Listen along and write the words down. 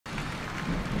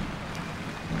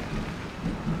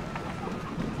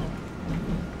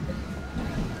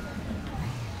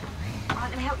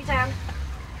down.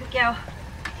 Good girl.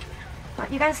 Right,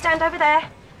 you go and stand over there.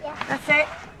 Yeah. That's it.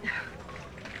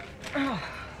 Oh.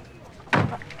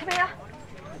 Right, come here.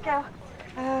 Good girl.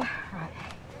 Right.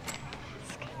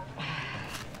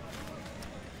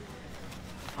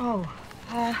 Oh,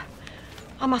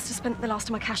 I must have spent the last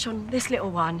of my cash on this little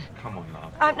one. Come on,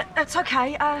 love. No, it's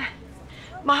okay.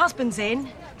 My husband's in,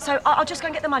 so I'll just go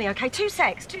and get the money, okay? 2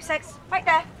 secs. Right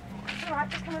there. It's all right,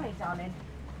 just come with me, darling.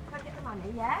 Go and get the money,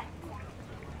 yeah?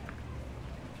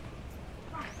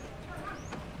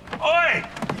 Oi!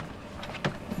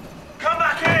 Come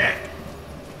back here!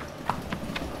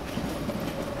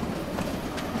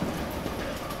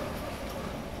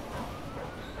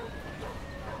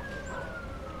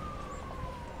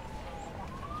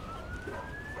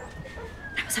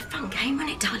 That was a fun game,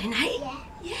 wasn't it, darling, eh? Yeah.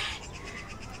 Yeah.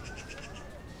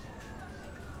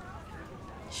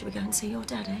 Should we go and see your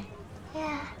daddy?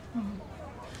 Yeah.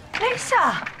 Lisa!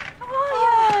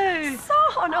 How are you?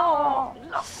 Son! Oh,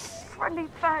 look, friendly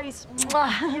face.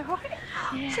 Mwah. You all right?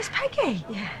 Yeah. Is this Peggy?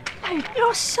 Yeah. Oh,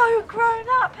 you're so grown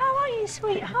up. How are you,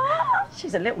 sweetheart?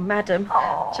 She's a little madam.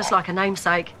 Oh. Just like her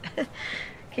namesake.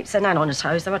 Keeps her nan on her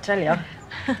toes, though, I tell you.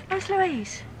 Where's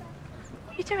Louise?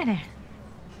 What are you doing here?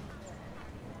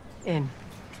 In.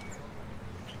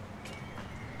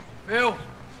 Bill, you're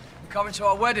coming to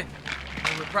our wedding.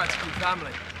 We're practically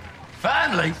family.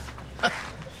 Family?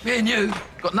 Me and you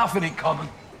got nothing in common.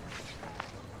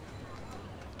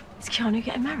 Is Keanu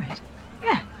getting married?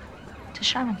 Yeah, to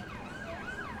Sharon.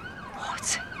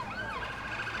 What?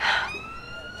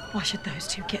 Why should those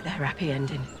two get their happy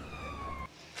ending?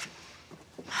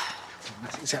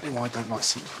 That's exactly why I don't like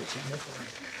secrets.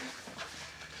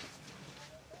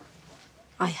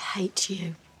 I hate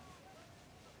you.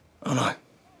 I know.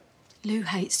 Lou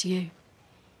hates you.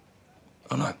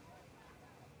 I know.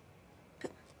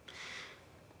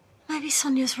 Maybe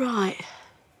Sonia's right.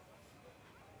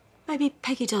 Maybe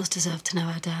Peggy does deserve to know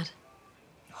her dad.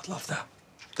 I'd love that.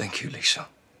 Thank you, Lisa.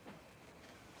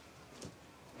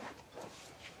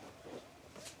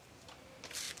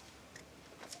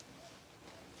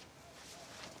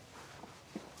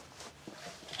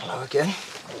 Hello again.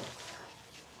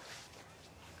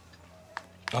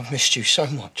 I've missed you so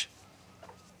much.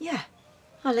 Yeah,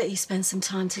 I'll let you spend some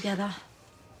time together.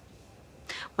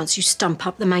 Once you stump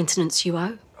up the maintenance you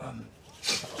owe.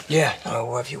 Yeah, no,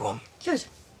 whatever you want. Good.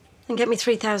 Then get me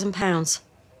 £3,000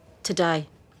 today.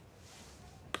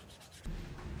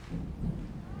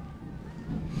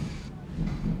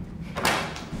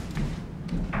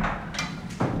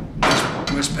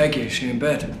 Where's Peggy? Is she in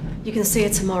bed? You can see her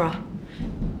tomorrow.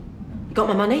 You got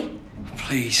my money?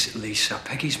 Please, Lisa.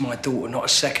 Peggy's my daughter, not a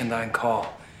second-hand car.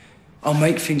 I'll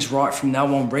make things right from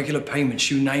now on. Regular payments,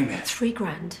 you name it. £3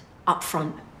 grand up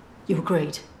front. You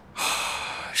agreed?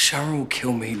 Sharon will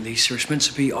kill me, Lisa. It's meant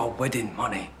to be our wedding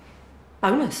money.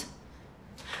 Bonus.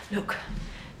 Look,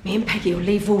 me and Peggy will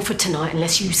leave Walford tonight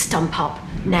unless you stump up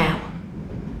now.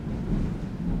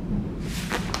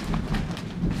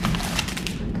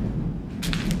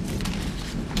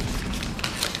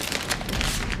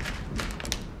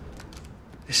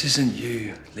 This isn't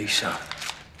you, Lisa.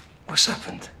 What's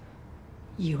happened?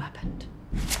 You happened.